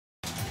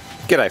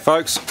G'day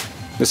folks,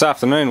 this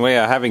afternoon we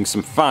are having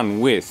some fun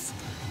with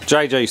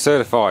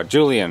Jgcertified,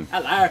 Julian,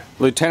 hello,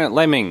 Lieutenant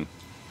LemMing,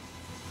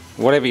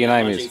 whatever your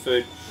name is.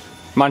 Food.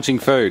 Munching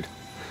food.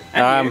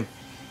 And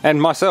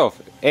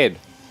myself, Ed.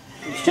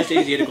 It's just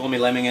easier to call me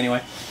Lemming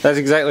anyway. That's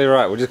exactly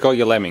right, we'll just call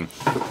you LemMing.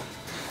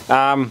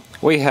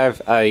 We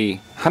have a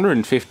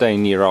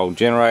 115-year-old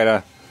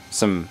generator,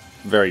 some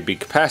very big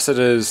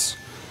capacitors,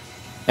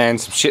 and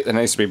some shit that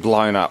needs to be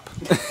blown up.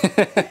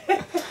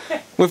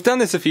 We've done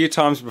this a few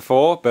times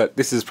before, but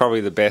this is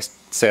probably the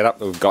best setup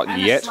that we've got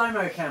yet. A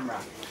slow-mo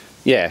camera.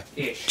 Yeah.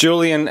 Ish.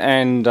 Julian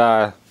and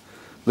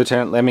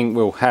Lieutenant LemMing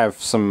will have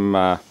some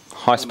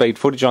high-speed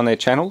footage on their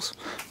channels.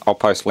 I'll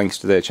post links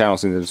to their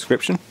channels in the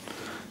description.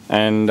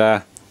 And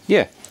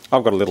yeah,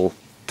 I've got a little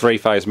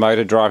 3-phase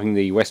motor driving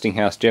the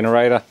Westinghouse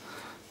generator,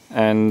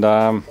 and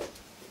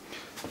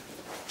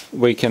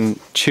we can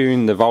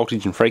tune the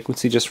voltage and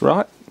frequency just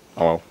right.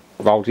 Oh, well,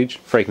 voltage,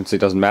 frequency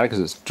doesn't matter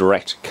because it's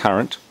direct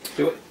current.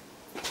 Do it.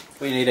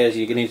 What you need is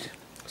you need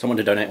someone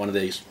to donate one of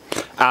these.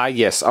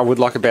 Yes, I would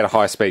like a better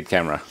high-speed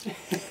camera.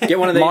 Get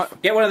one of these.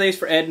 Get one of these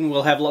for Ed, and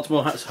we'll have lots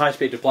more high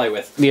speed to play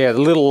with. Yeah, the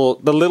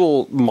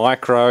little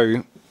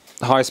micro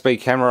high-speed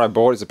camera I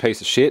bought is a piece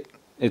of shit.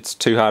 It's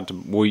too hard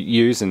to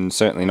use and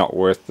certainly not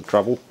worth the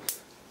trouble.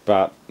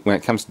 But when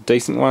it comes to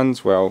decent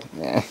ones, well,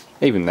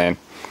 even then.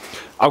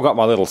 I've got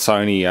my little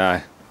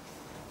Sony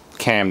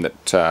cam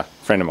that a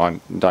friend of mine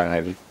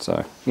donated,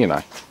 so, you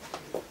know.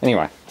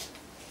 Anyway,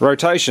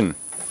 rotation.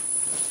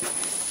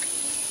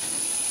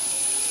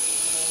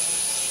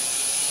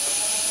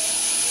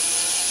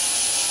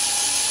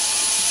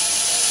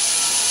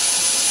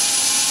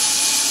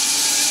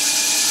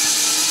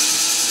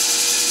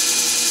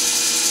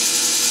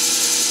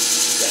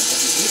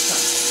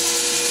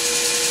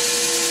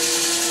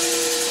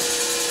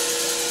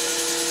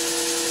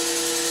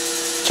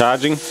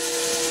 Charging.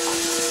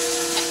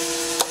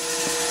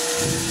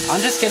 I'm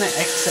just going to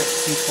exit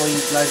before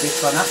you blow this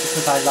one up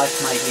because I like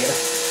my gear.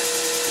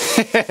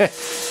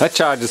 That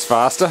charges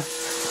faster.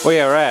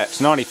 We are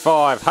at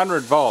 9500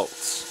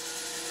 volts.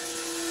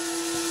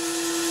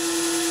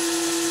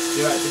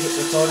 You right to hit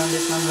record on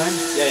this one, Ren?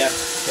 Yeah,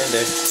 can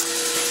do.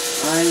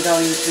 I'm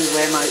going to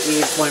where my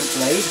ears won't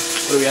bleed.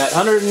 What are we at?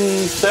 130.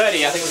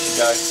 I think we should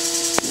go.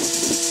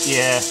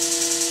 Yeah.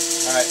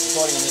 All right,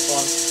 recording on this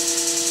one.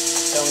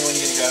 Tell me when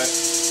you're gonna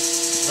go.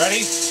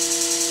 Ready?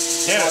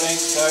 Yeah. Recording.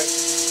 Go.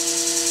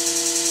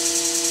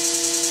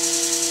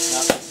 No,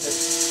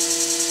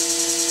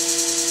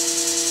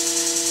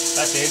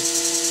 That's it.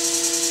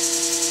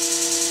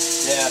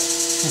 Yeah.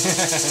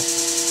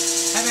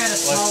 How about a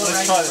smaller Let's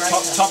range try the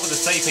breaker? top of the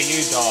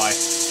CPU die.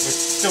 We're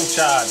still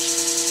charged.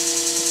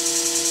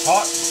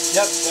 Hot.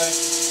 Yep. Go.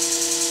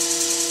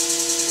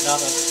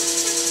 Nothing.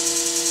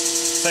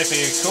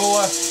 CPU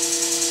cooler.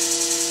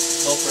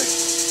 All free.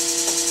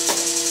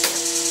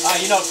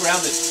 Ah, you're not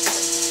grounded.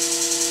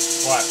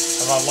 What?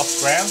 Have I lost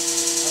ground?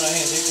 Oh, no,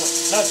 hang on.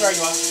 No, sorry,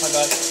 you are. My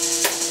bad.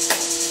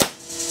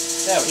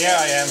 There we go. Yeah,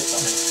 I am.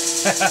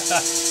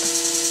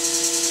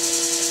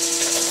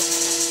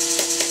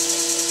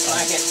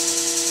 Like it.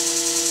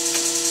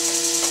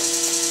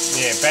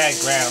 Yeah, bad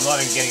ground. I'm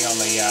not even getting on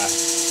the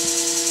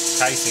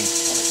casing.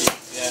 On the chip,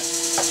 yeah.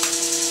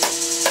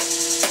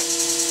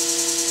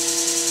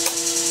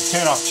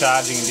 Turn off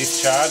charging and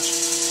discharge.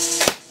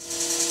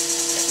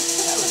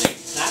 That was easy.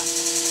 Snap.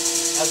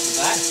 How's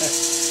that?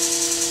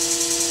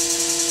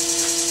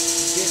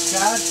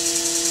 Discharge?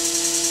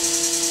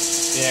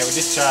 Yeah, we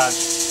discharge.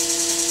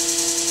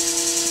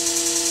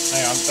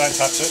 Hang on, don't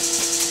touch it.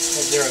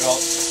 That's 0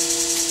 volts.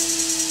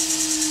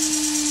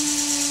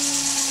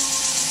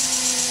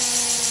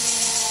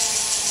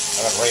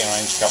 I've got to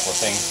rearrange a couple of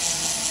things.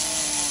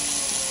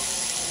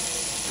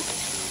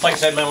 Like I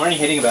said, man, we're only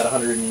hitting about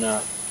 100 and,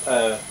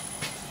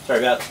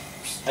 about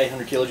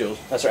 800 kilojoules.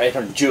 That's right,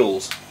 800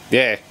 joules.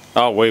 Yeah.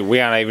 Oh, we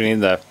aren't even in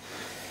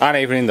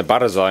the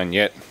butter zone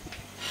yet.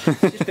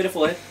 Just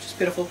pitiful, Ed. Just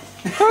pitiful.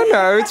 I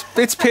know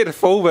it's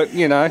pitiful, but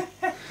you know,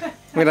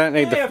 we don't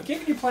need I've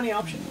given you plenty of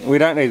options. we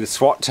don't need the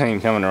SWAT team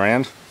coming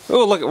around.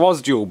 Oh, look, it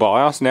was dual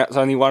BIOS. Now it's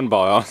only one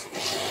BIOS.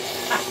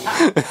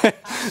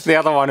 The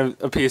other one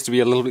appears to be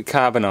a little bit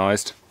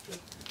carbonised.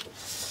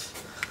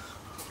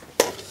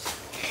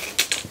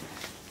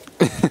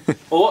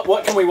 Well,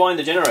 what can we wind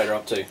the generator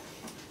up to?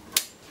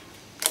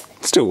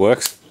 Still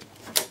works.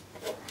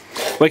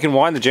 We can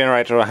wind the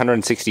generator to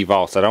 160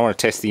 volts. I don't want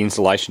to test the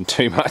insulation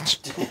too much.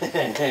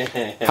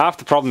 Half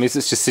the problem is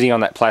it's just sitting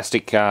on that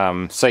plastic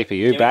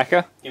CPU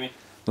backer. Gimme.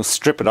 We'll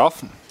strip it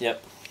off.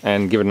 Yep.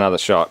 And give it another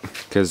shot,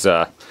 because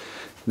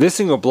this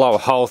thing will blow a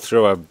hole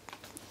through a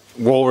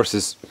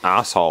walrus's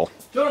asshole.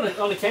 Do it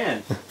on a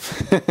can.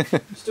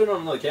 Just do it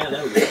on another can,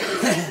 there we go.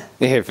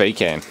 Yeah, V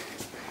can.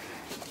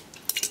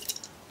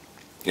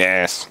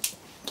 Yes.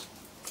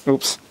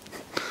 Oops.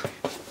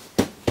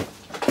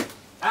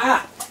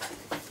 Ah!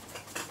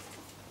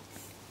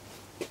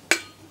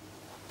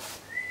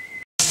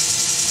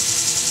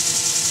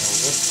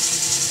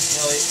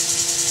 Nearly.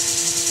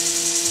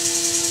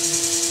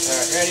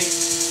 Alright, ready?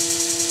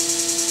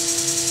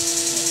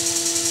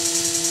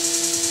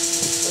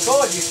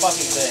 Record, you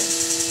fucking thing.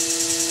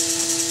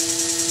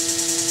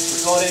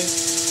 Recording.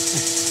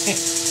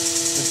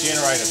 The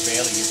generator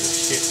barely gives a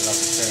shit that I've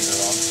just turned it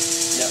on.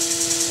 Yep.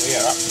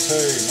 We are up to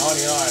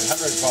 99,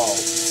 100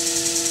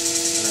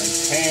 volts,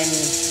 110,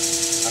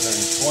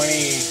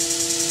 120.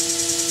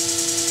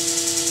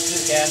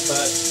 Do the gas,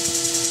 but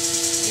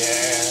Yeah,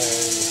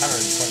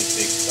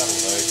 126,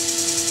 that'll do.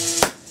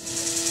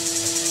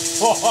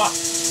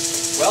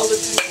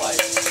 welded in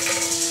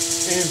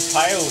place.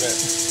 Impaled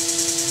it.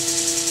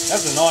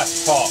 That's a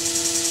nice pop.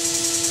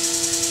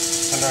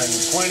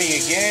 120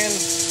 again.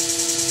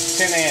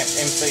 10 amp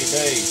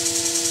MCB.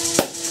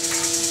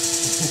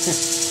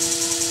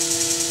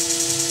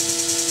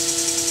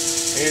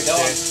 Here's Go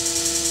on. it.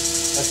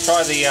 Let's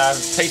try the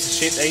piece of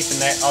shit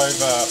Ethernet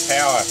over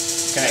power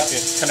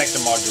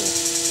connector module.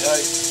 Go.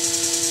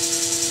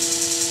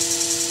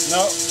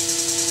 No,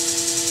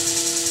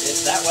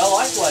 It's that well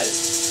isolated.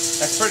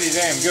 that's pretty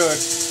damn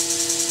good.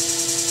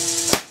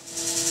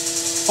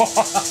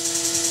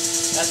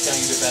 That's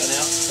going a bit better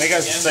now. There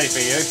goes Again. the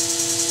CPU.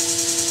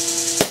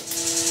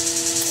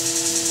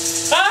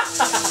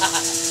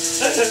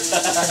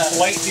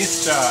 Complete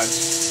discharge.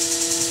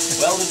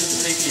 Welded to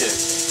the CPU.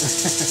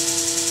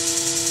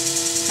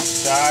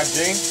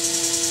 Charging.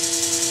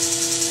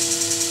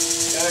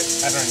 Go.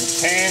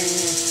 110.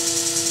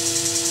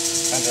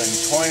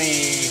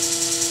 120.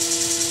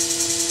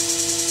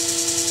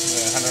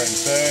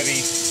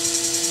 130.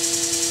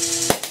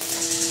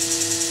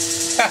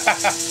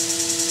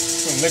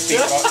 I'm lifting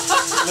it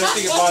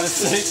by the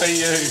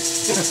CPU.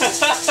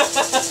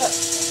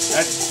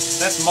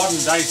 That's modern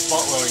day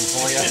spot welding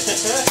for you.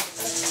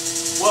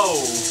 Whoa.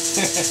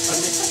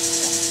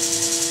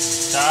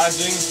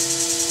 Charging.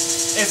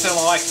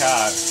 SLI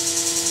card.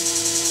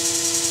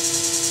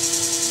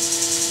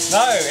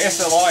 No,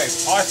 SLI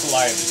is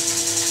isolated.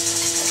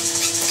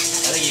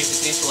 I think you've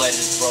just insulated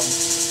the problem.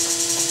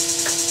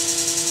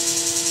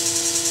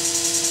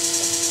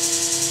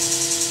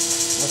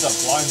 Must have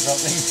blown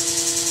something.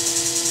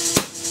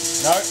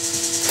 No.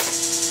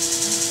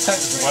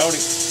 That's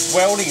just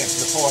welding it to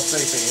the poor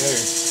CPU.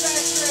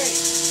 Battery!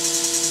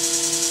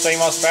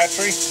 CMOS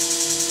battery?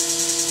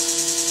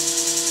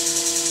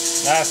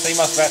 Nah,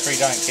 CMOS battery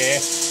don't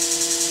care.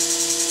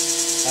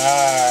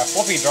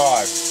 Floppy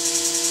drive.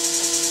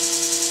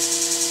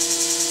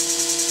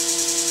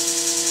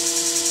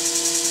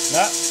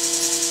 Nah.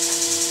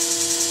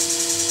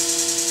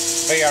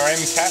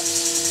 VRM caps.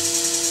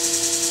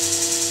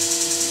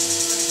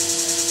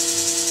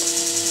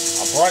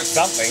 I broke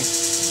something.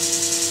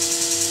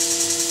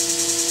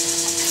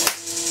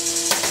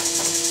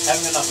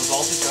 Haven't got enough of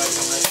voltage to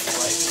accommodate the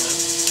plate, you know.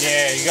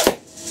 Yeah, you got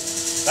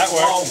that Whoa.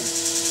 worked.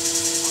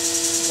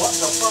 What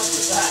the fuck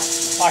was that?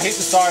 I hit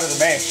the side of the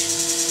mesh.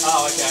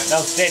 Oh, okay. That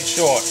was dead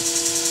short.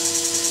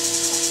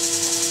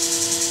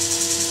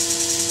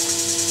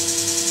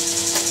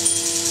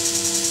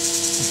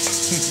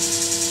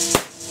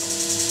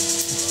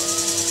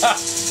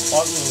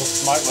 Like little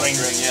smoke rings.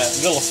 Yeah.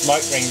 Little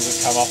smoke rings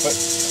that come off it.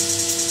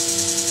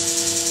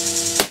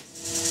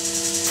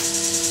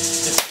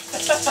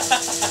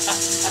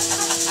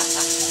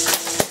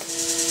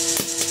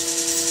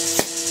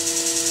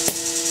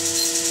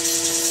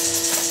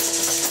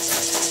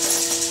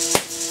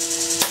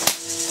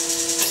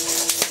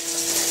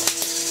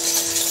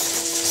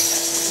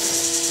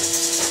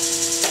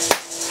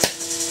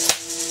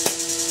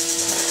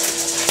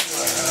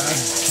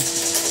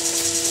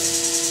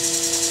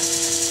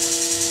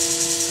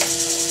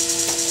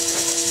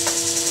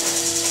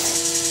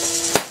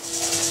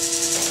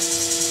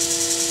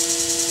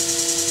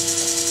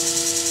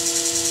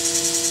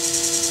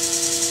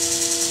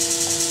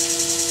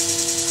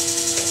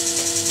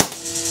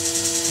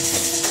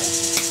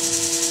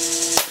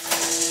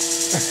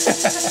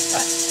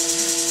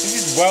 It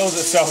just welds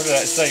itself to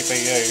that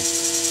CPU.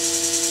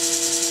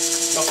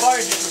 Your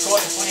phone just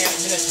recorded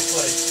 28 minutes of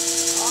footage.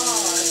 Oh,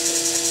 that's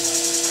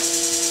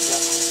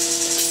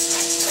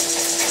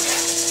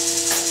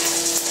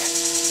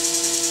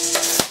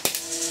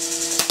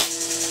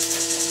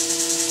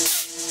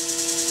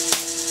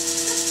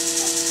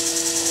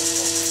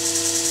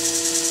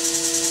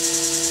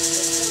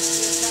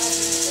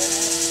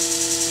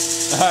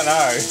I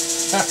know.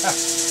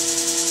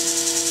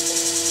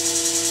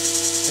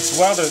 It's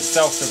welded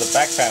itself to the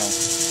back panel.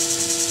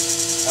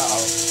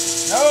 Uh-oh.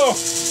 No!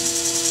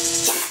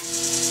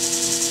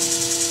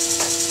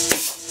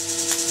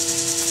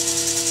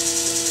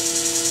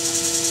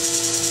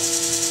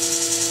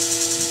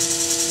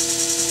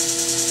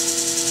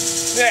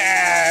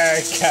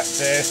 Yeah, capped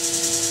there.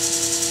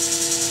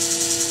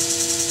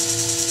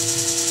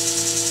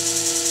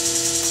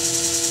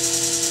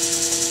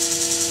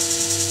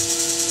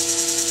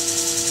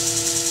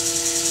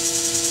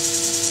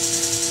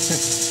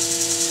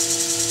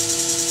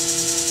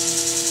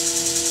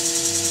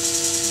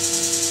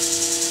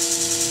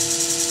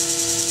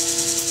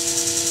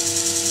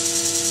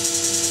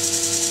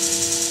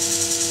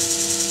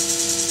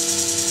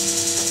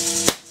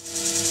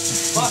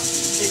 Fuck,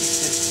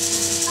 Jesus.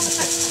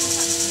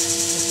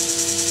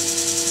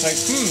 Like,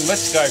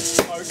 let's go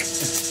poke.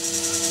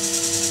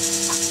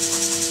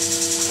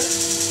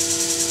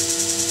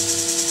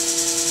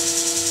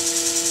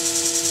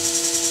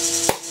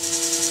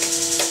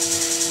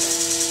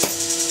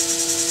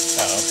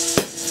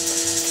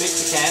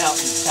 can up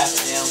and tap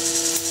it down.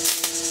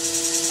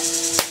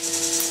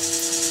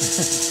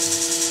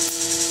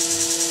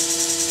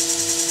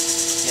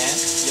 Can?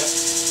 Yep.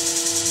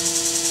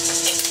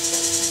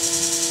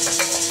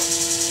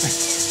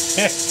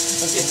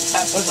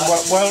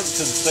 Let's weld it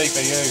to the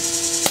CPU.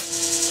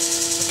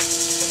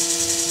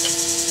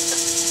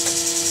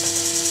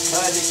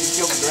 I think you've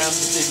killed the ground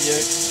for the CPU.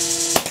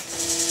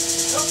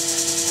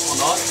 Or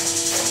not.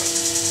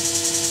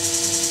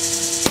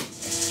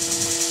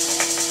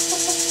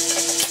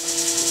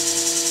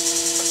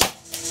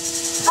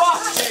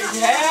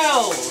 Fucking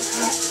hell!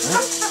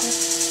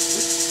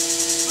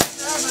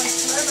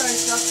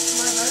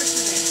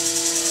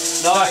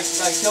 No, I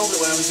killed it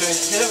when I was doing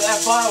it.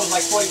 That file was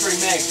like 43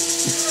 meg.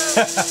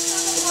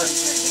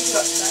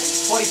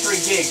 43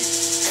 gig.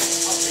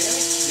 Oh,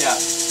 really? Yeah.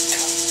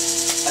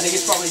 I think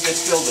it's probably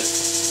just filled it.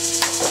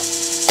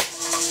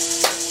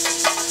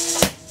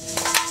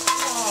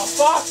 Oh,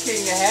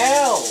 fucking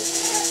hell!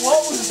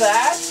 What was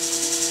that?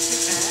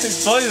 It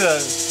blew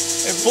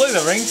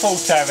the ring pull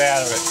tab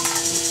out of it.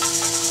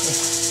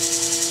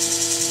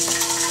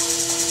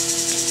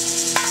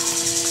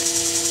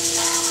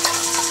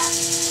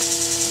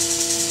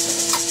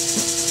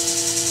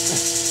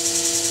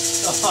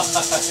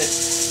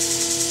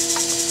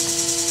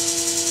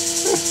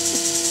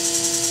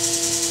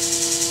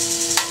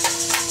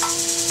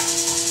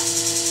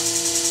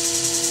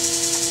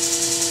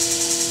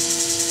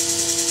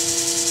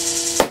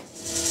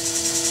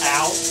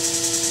 Ow.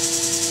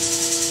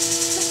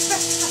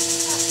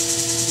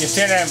 You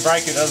turn it and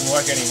break it, doesn't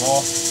work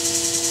anymore.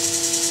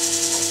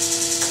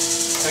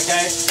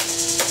 Okay.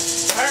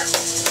 I don't know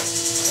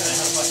how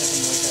the fuck that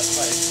thing works out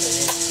space, but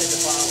yeah, set the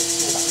file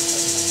with full.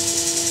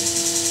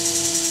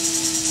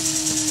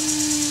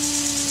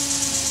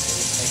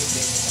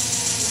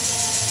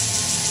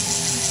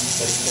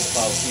 But if you get the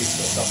file with huge,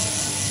 it'll stop it.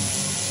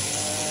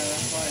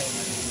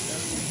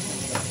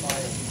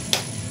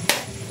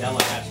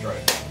 Download Astro.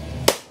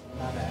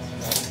 Not bad.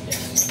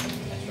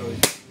 Astro is...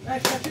 Actually, I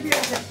should be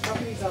able to get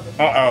copies of it.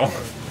 Uh-oh.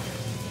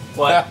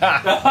 What?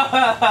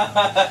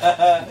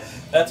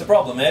 That's a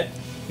problem, Ed.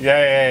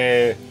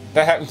 Yeah.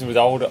 That happens with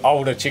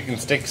older chicken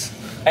sticks.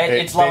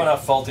 It's low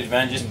enough voltage,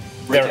 man. Just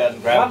reach out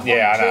and grab it.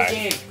 Yeah, I know.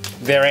 Gig.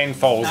 Their end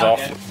falls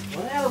off. Okay.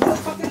 What the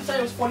fuck did it say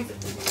it was 40?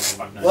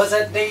 Fuck no. Was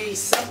it the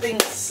something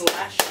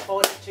slash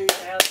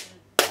 42,000?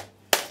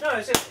 No,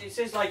 it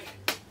says like,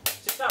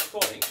 just start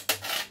recording.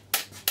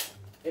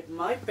 It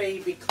might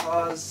be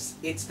because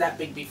it's that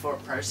big before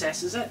it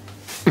processes it.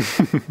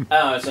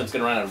 Oh, so it's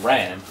going to run out of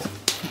RAM.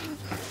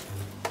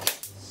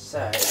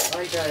 So, if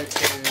I go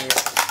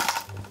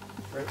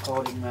to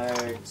recording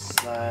mode,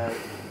 slow,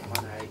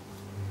 1.8,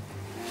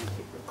 and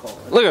hit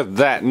record. Look at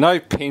that, no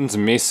pins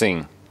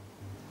missing.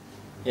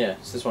 Yeah,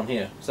 it's this one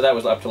here. So that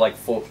was up to like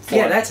 4.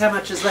 Yeah, that's how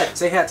much is left.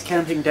 See how it's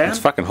counting down? It's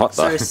fucking hot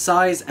though. So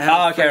size and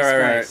Oh, okay,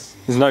 right.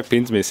 There's no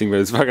pins missing,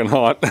 but it's fucking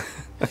hot.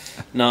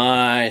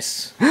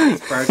 Nice.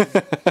 It's broken.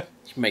 You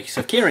can make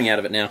yourself keyring out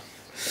of it now.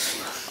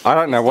 I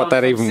don't know what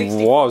that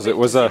even was. It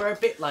was a...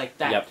 bit like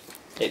that. Yep.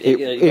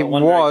 It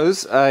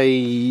was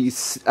a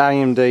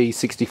AMD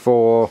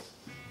 64...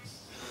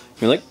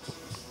 Really?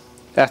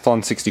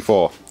 Athlon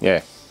 64,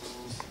 yeah.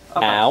 I've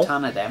got Ow. a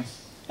ton of them.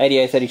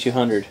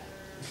 88-3200.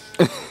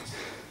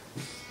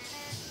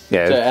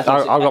 Yeah, So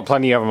Athlon- I've got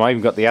plenty of them. I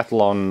even got the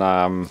Athlon...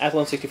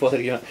 Athlon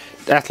 64-3200.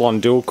 Athlon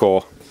dual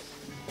core.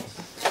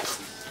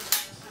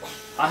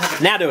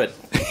 Now do it.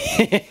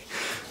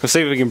 We'll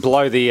see if we can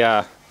blow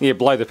the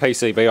blow the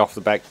PCB off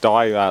the back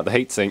die, the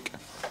heatsink.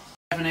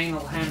 17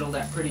 will handle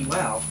that pretty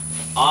well.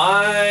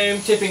 I'm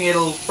tipping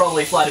it'll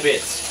probably fly to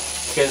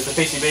bits. Because the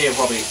PCB will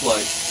probably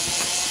explode.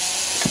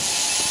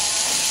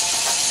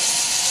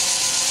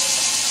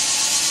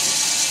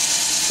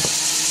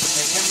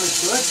 The camera's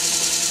good.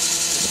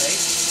 See?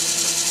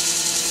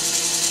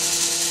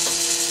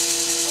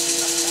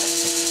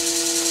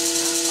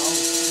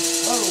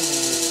 Oh, now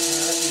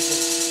let me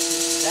just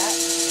fix that.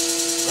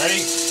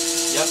 Ready?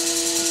 Yep.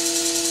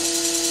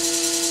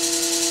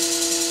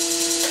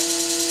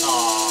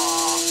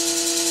 Aww.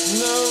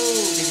 No!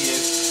 Video.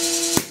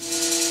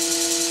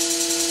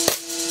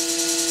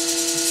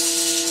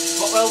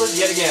 Spot welded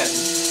yet again.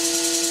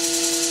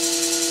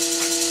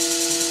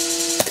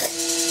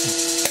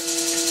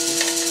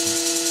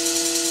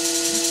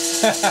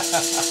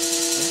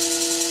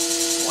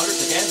 Wonder if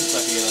the cans are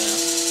stuck together now.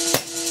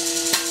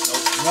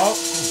 Nope.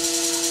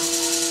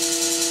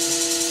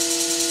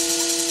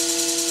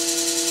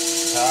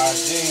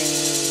 Charging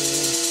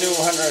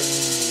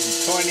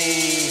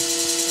 220.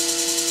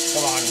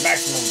 Come on,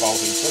 maximum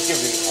voltage. Let's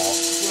give it all.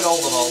 Give it all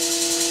the volts.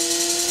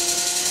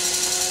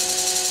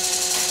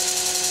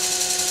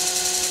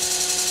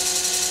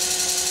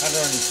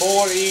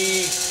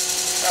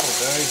 $140. That'll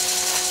do.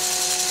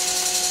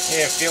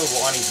 Yeah, field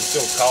windings are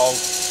still cold.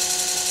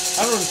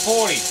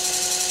 140.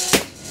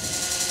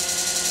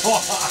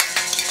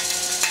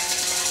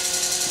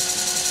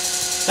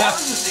 That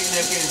was a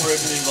significant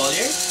improvement in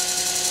volume.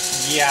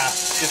 Yeah,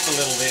 just a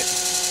little bit.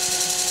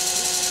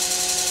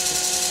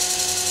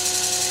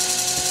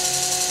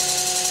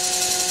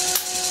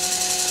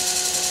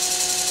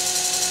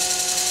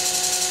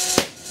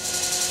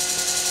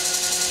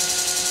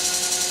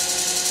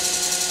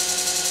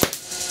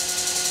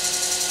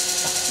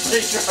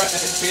 pretty sure I had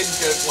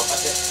pins go fly.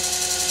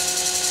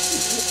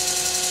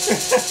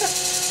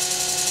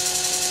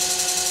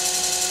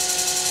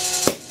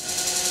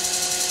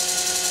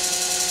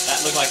 That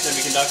looked like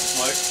semiconductor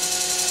smoke.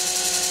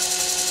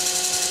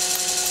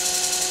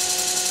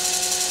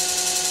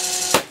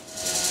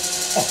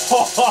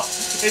 Oh,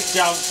 it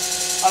jumped.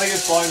 I think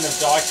it's blowing the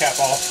die cap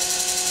off.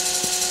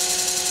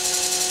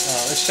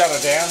 Alright, let's shut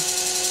her down.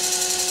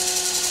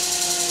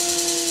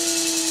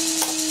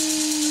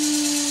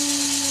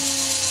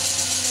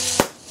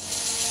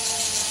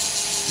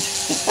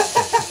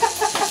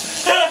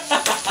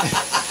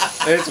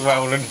 It's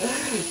welded.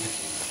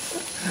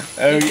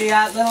 Did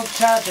the little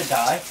charger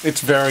die?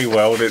 It's very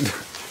welded.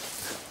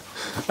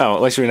 Oh,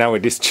 at least we know we're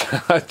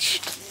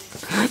discharged.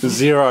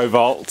 0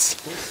 volts.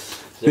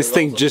 This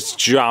thing just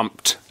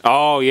jumped.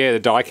 Oh yeah, the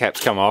die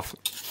cap's come off.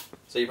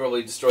 So you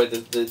probably destroyed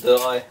the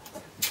die.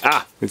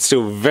 Ah, it's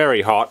still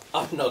very hot.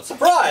 I'm not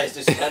surprised.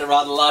 It's had a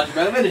rather large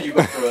amount of energy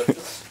go through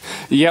it.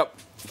 Yep.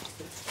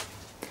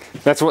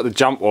 That's what the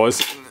jump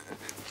was.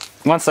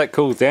 Once that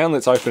cools down,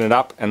 let's open it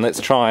up and let's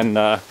try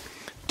and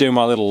do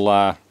my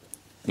little,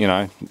 you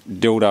know,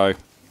 dildo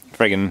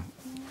friggin'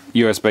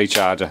 USB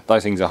charger.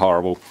 Those things are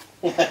horrible.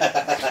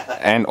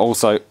 And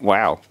also,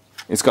 wow,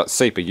 it's got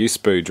CPU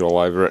spooge all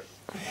over it.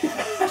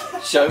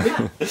 Show me.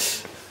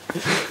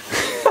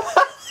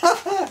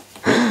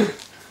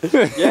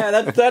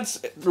 Yeah, that's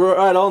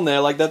right on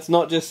there. Like, that's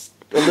not just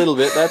a little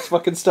bit. That's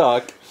fucking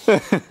stock.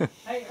 Hey,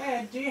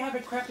 Ed, do you have a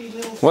crappy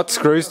little... What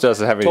screws does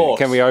it have in it? Torx.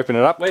 Can we open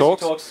it up? Where's your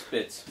Torx? Torx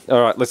bits?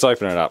 Alright, let's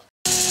open it up.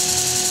 Oh,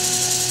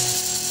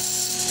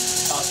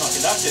 it's not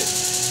conductive.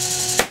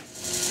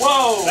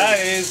 Whoa! That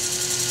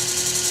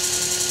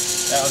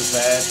was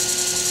bad.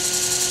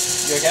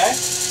 You okay?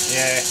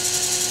 Yeah.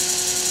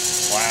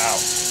 Wow.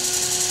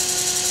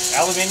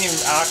 Aluminium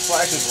arc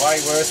flash is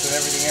way worse than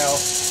everything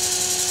else.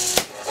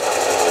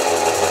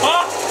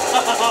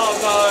 Oh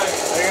no!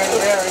 There goes the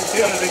bearing,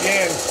 did it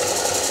again.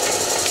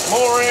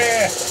 More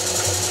air!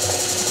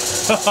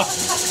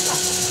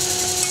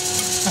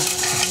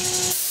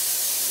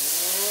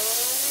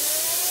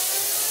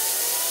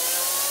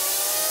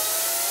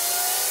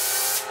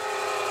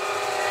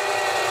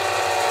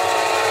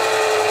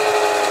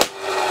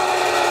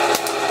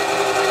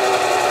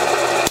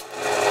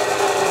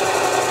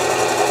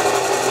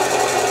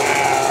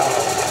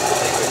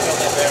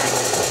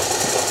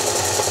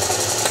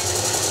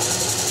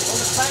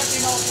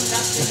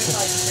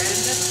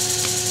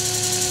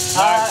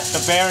 The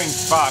bearing's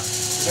fucked.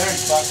 The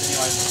bearing's fucked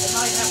anyway. It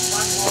might have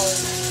one more.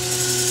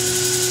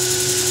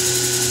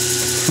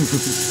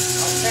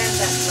 I'll sand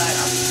that flat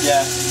up.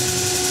 Yeah.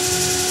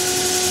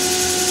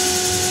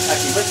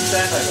 Actually, put some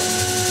sandpaper.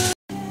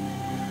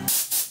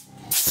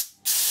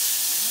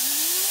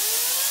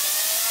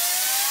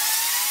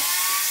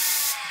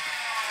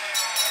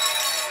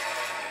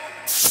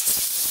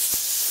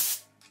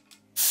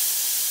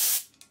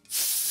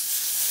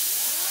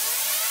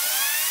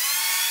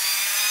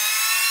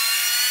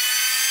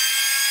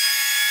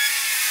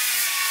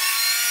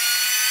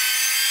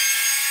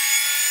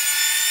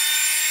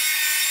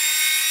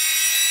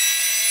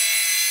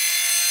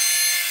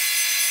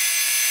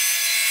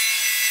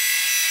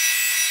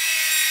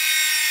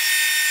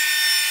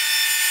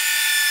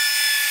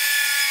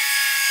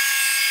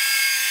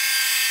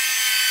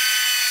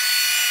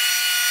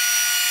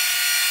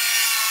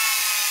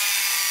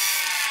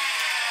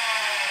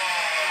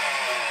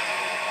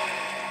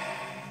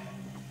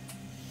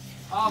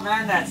 Oh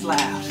man, that's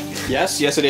loud. Yes, yes it is.